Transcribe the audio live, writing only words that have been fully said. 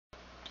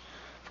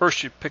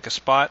First you pick a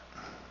spot,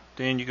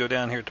 then you go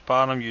down here at the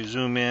bottom, you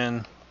zoom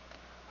in.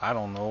 I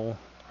don't know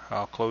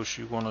how close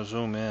you want to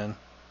zoom in,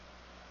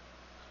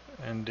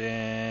 and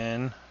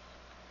then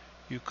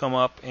you come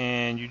up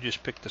and you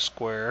just pick the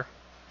square.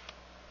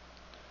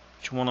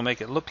 But you want to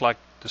make it look like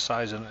the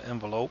size of an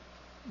envelope,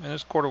 and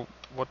it's quarter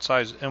what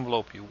size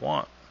envelope you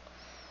want.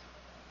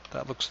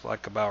 That looks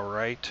like about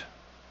right.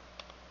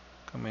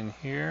 Come in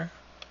here,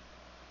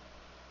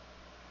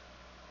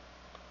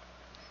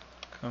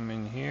 come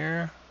in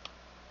here.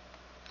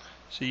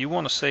 See, you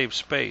want to save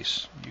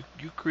space.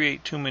 You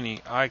create too many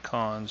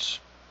icons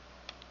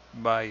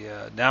by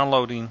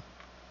downloading,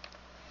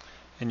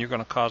 and you're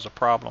going to cause a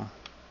problem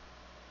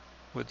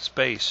with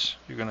space.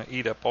 You're going to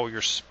eat up all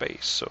your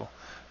space. So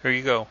there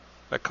you go.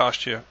 That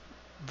cost you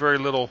very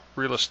little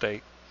real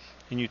estate.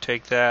 And you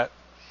take that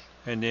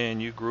and then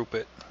you group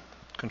it.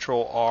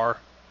 Control R.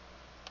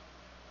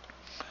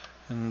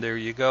 And there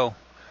you go.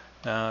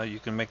 Now you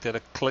can make that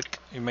a click.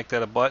 You make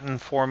that a button.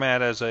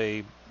 Format as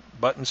a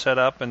button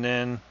setup, and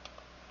then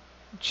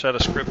set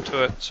a script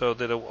to it so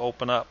that it will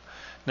open up.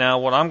 Now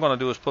what I'm going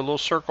to do is put a little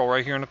circle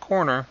right here in the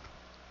corner,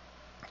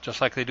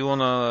 just like they do on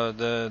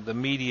the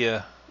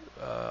media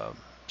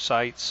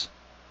sites,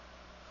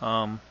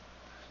 so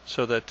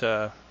that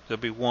there'll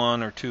be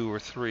 1 or 2 or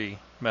 3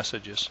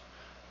 messages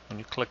when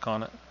you click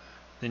on it.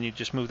 Then you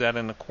just move that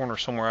in the corner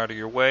somewhere out of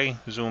your way,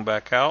 zoom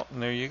back out,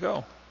 and there you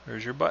go.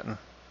 There's your button.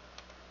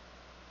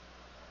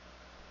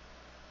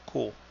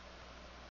 Cool.